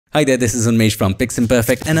Hi there, this is Unmesh from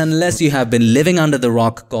PiXimperfect, and unless you have been living under the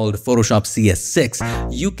rock called Photoshop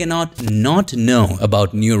CS6, you cannot not know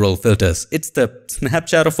about neural filters. It's the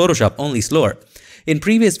Snapchat of Photoshop, only slower. In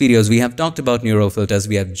previous videos, we have talked about neural filters,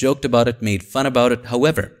 we have joked about it, made fun about it.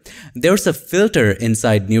 However, there's a filter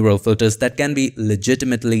inside neural filters that can be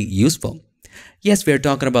legitimately useful. Yes, we are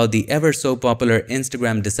talking about the ever so popular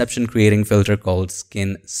Instagram deception creating filter called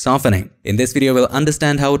skin softening. In this video, we'll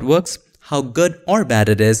understand how it works, how good or bad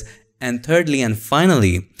it is, and thirdly and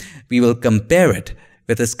finally, we will compare it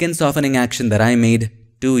with a skin softening action that I made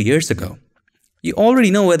 2 years ago. You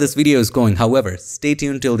already know where this video is going, however, stay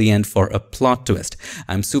tuned till the end for a plot twist.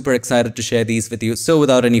 I'm super excited to share these with you, so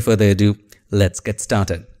without any further ado, let's get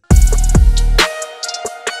started.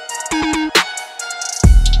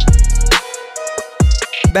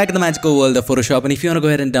 Back in the magical world of Photoshop, and if you want to go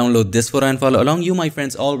ahead and download this photo and follow along, you my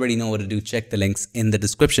friends already know what to do. Check the links in the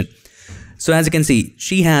description. So as you can see,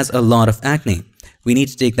 she has a lot of acne. We need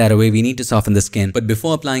to take that away, we need to soften the skin. But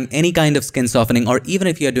before applying any kind of skin softening, or even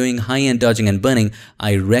if you're doing high-end dodging and burning,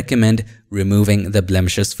 I recommend removing the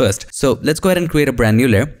blemishes first. So let's go ahead and create a brand new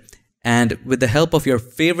layer. And with the help of your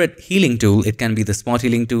favorite healing tool, it can be the spot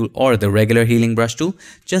healing tool or the regular healing brush tool,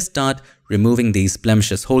 just start removing these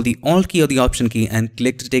blemishes. Hold the Alt key or the Option key and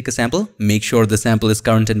click to take a sample. Make sure the sample is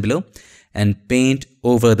current and below and paint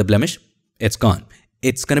over the blemish. It's gone.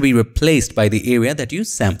 It's going to be replaced by the area that you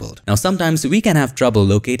sampled. Now, sometimes we can have trouble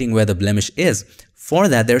locating where the blemish is. For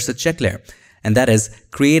that, there's a check layer, and that is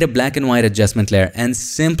create a black and white adjustment layer and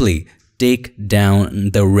simply take down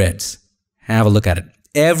the reds. Have a look at it.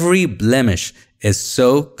 Every blemish is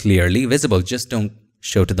so clearly visible. Just don't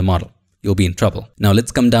show to the model. You'll be in trouble. Now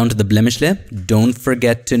let's come down to the blemish layer. Don't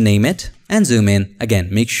forget to name it and zoom in. Again,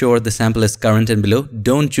 make sure the sample is current and below.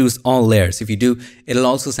 Don't choose all layers. If you do, it'll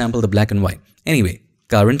also sample the black and white. Anyway,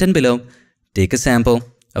 current and below, take a sample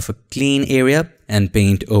of a clean area and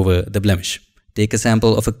paint over the blemish. Take a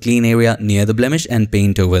sample of a clean area near the blemish and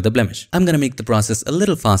paint over the blemish. I'm going to make the process a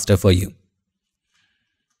little faster for you.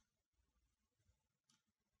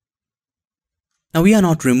 Now we are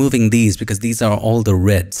not removing these because these are all the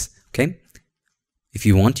reds, okay? If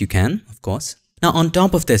you want, you can, of course. Now on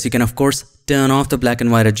top of this, you can of course turn off the black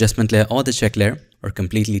and white adjustment layer or the check layer, or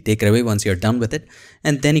completely take it away once you're done with it.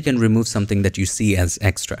 And then you can remove something that you see as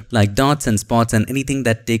extra, like dots and spots and anything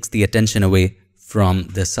that takes the attention away from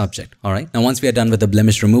the subject, all right? Now once we are done with the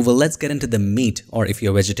blemish removal, let's get into the meat, or if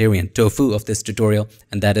you're vegetarian, tofu of this tutorial,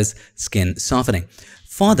 and that is skin softening.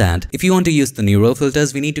 For that, if you want to use the neural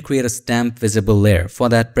filters, we need to create a stamp visible layer. For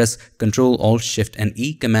that, press Ctrl Alt Shift and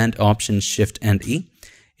E, Command Option Shift and E.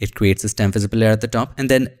 It creates a stamp visible layer at the top, and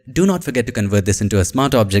then do not forget to convert this into a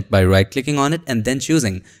smart object by right-clicking on it and then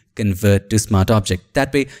choosing Convert to Smart Object.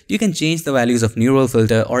 That way, you can change the values of neural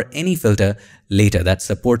filter or any filter later that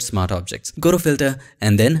supports smart objects. Go to Filter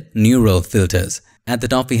and then Neural Filters. At the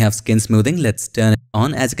top, we have Skin Smoothing. Let's turn it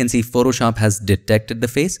on. As you can see, Photoshop has detected the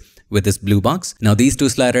face with this blue box. Now, these two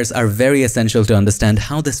sliders are very essential to understand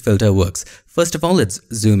how this filter works. First of all, let's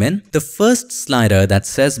zoom in. The first slider that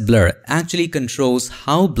says blur actually controls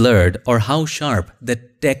how blurred or how sharp the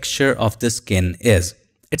texture of the skin is.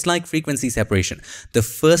 It's like frequency separation. The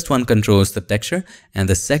first one controls the texture and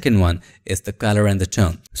the second one is the color and the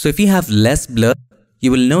tone. So if you have less blur,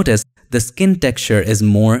 you will notice the skin texture is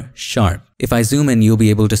more sharp. If I zoom in, you'll be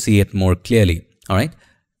able to see it more clearly. All right.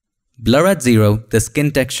 Blur at 0, the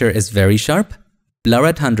skin texture is very sharp. Blur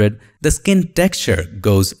at 100, the skin texture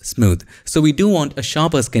goes smooth. So we do want a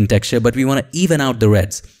sharper skin texture, but we want to even out the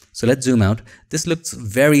reds. So let's zoom out. This looks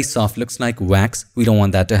very soft, looks like wax. We don't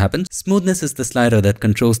want that to happen. Smoothness is the slider that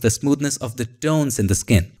controls the smoothness of the tones in the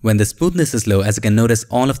skin. When the smoothness is low, as you can notice,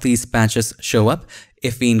 all of these patches show up.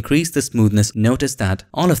 If we increase the smoothness, notice that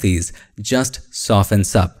all of these just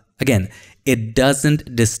softens up. Again, it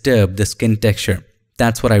doesn't disturb the skin texture.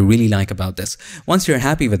 That's what I really like about this. Once you're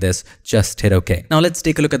happy with this, just hit OK. Now let's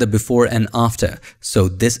take a look at the before and after. So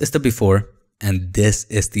this is the before and this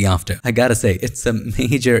is the after. I gotta say, it's a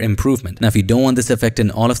major improvement. Now, if you don't want this effect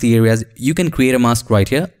in all of the areas, you can create a mask right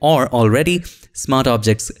here, or already smart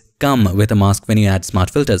objects come with a mask when you add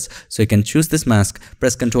smart filters. So you can choose this mask,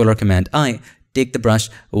 press Ctrl or Command I, take the brush,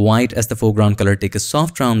 white as the foreground color, take a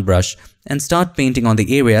soft round brush and start painting on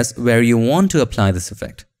the areas where you want to apply this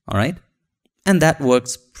effect, all right? And that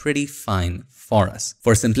works pretty fine for us.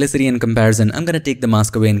 For simplicity and comparison, I'm gonna take the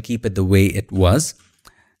mask away and keep it the way it was.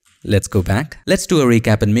 Let's go back. Let's do a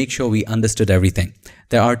recap and make sure we understood everything.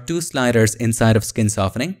 There are two sliders inside of skin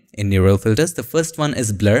softening in neural filters. The first one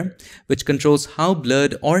is blur, which controls how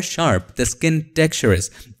blurred or sharp the skin texture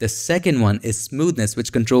is. The second one is smoothness,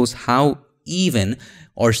 which controls how even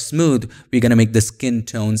or smooth we're going to make the skin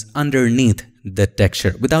tones underneath the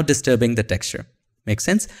texture without disturbing the texture. Make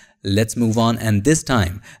sense? Let's move on, and this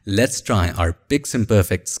time let's try our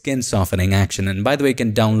PiXimperfect skin softening action. And by the way, you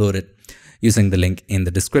can download it using the link in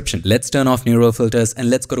the description. Let's turn off neural filters and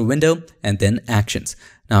let's go to window and then actions.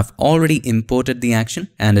 Now I've already imported the action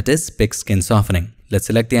and it is Pix Skin Softening. Let's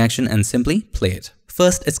select the action and simply play it.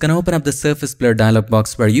 First, it's going to open up the surface blur dialog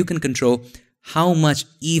box where you can control how much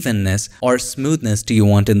evenness or smoothness do you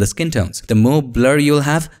want in the skin tones. The more blur you'll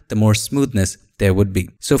have, the more smoothness there would be.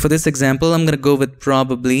 So for this example, I'm going to go with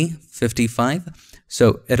probably 55.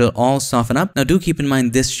 So it'll all soften up. Now do keep in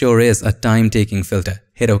mind this sure is a time-taking filter.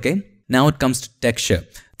 Hit OK. Now it comes to texture.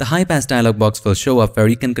 The high pass dialog box will show up where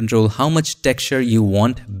you can control how much texture you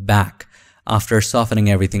want back after softening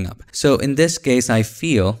everything up. So in this case, I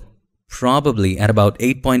feel probably at about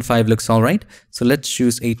 8.5 looks all right. So let's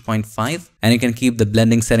choose 8.5 and you can keep the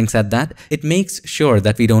blending settings at that. It makes sure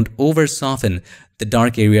that we don't over soften the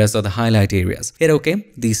dark areas or the highlight areas. Hit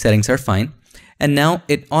OK. These settings are fine. And now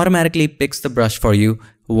it automatically picks the brush for you,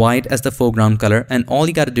 white as the foreground color. And all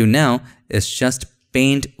you got to do now is just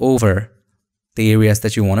paint over the areas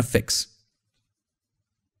that you want to fix.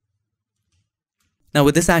 Now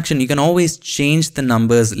with this action, you can always change the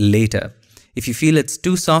numbers later. If you feel it's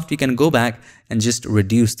too soft, you can go back and just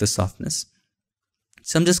reduce the softness.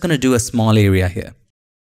 So I'm just going to do a small area here.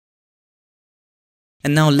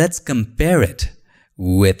 And now let's compare it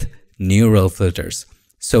with neural filters.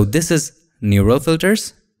 So this is neural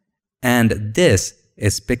filters and this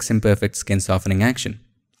is PiXimperfect skin softening action.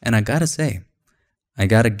 And I gotta say, I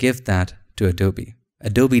gotta give that to Adobe.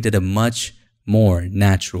 Adobe did a much more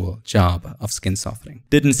natural job of skin softening.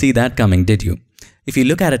 Didn't see that coming, did you? If you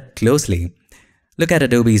look at it closely, look at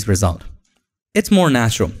Adobe's result. It's more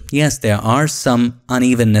natural. Yes, there are some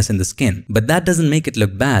unevenness in the skin, but that doesn't make it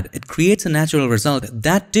look bad. It creates a natural result,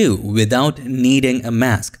 that too without needing a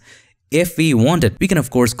mask. If we want it, we can of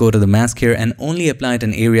course go to the mask here and only apply it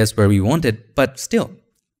in areas where we want it, but still,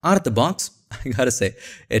 out of the box, I gotta say,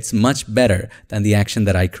 it's much better than the action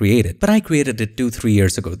that I created. But I created it 2-3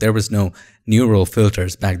 years ago. There was no neural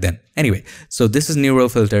filters back then. Anyway, so this is neural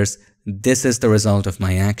filters. This is the result of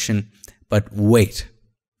my action. But wait,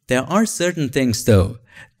 there are certain things though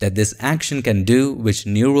that this action can do which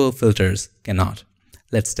neural filters cannot.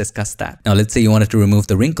 Let's discuss that. Now let's say you wanted to remove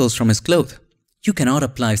the wrinkles from his clothes. You cannot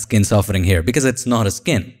apply skin softening here because it's not a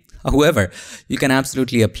skin. However, you can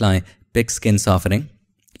absolutely apply Pix Skin Softening.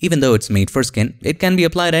 Even though it's made for skin, it can be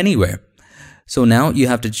applied anywhere. So now you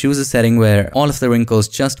have to choose a setting where all of the wrinkles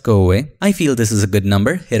just go away. I feel this is a good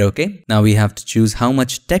number. Hit OK. Now we have to choose how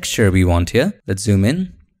much texture we want here. Let's zoom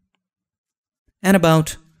in. And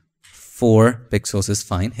about 4 pixels is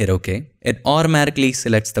fine. Hit OK. It automatically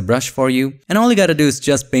selects the brush for you. And all you got to do is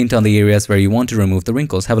just paint on the areas where you want to remove the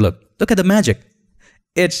wrinkles. Have a look. Look at the magic.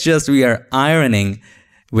 It's just we are ironing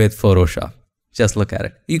with Photoshop. Just look at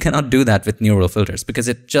it. You cannot do that with neural filters because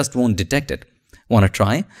it just won't detect it. Want to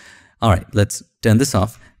try? All right, let's turn this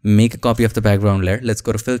off. Make a copy of the background layer. Let's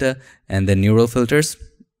go to filter and then neural filters.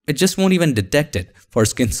 It just won't even detect it for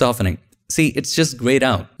skin softening. See, it's just grayed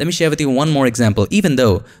out. Let me share with you one more example. Even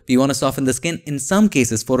though we want to soften the skin, in some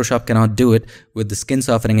cases, Photoshop cannot do it with the skin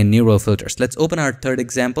softening and neural filters. Let's open our third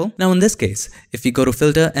example. Now in this case, if we go to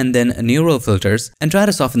filter and then neural filters and try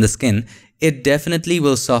to soften the skin, it definitely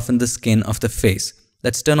will soften the skin of the face.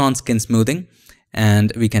 Let's turn on skin smoothing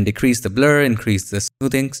and we can decrease the blur, increase the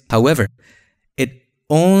smoothing. However, it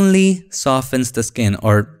only softens the skin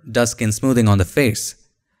or does skin smoothing on the face.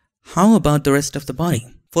 How about the rest of the body?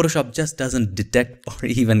 Photoshop just doesn't detect or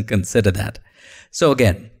even consider that. So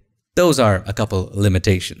again, those are a couple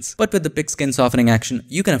limitations. But with the Pix Skin Softening action,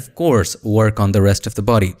 you can of course work on the rest of the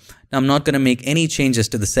body. Now I'm not going to make any changes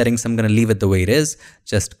to the settings. I'm going to leave it the way it is.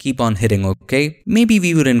 Just keep on hitting OK. Maybe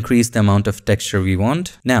we would increase the amount of texture we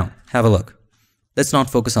want. Now, have a look. Let's not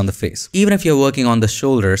focus on the face. Even if you're working on the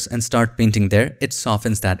shoulders and start painting there, it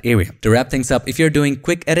softens that area. To wrap things up, if you're doing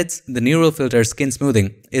quick edits, the neural filter skin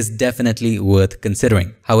smoothing is definitely worth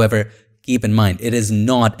considering. However, keep in mind, it is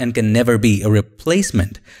not and can never be a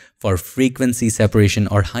replacement for frequency separation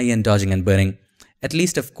or high-end dodging and burning. At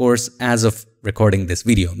least, of course, as of recording this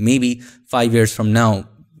video. Maybe 5 years from now,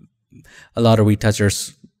 a lot of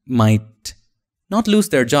retouchers might not lose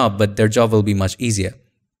their job, but their job will be much easier.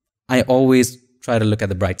 I always try to look at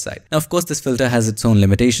the bright side. Now, of course, this filter has its own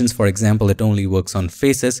limitations. For example, it only works on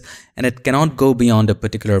faces and it cannot go beyond a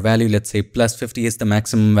particular value. Let's say plus 50 is the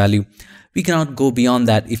maximum value. We cannot go beyond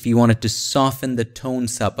that if we wanted to soften the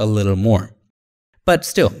tones up a little more. But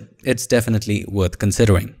still, it's definitely worth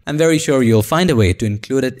considering. I'm very sure you'll find a way to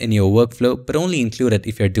include it in your workflow, but only include it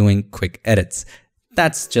if you're doing quick edits.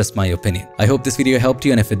 That's just my opinion. I hope this video helped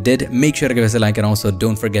you, and if it did, make sure to give us a like, and also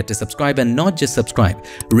don't forget to subscribe, and not just subscribe.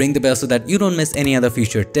 Ring the bell so that you don't miss any other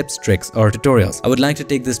future tips, tricks or tutorials. I would like to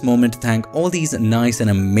take this moment to thank all these nice and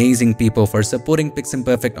amazing people for supporting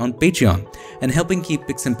PiXimperfect on Patreon and helping keep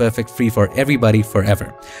PiXimperfect free for everybody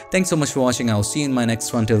forever. Thanks so much for watching. I'll see you in my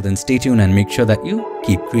next one. Till then, stay tuned and make sure that you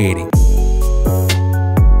keep creating.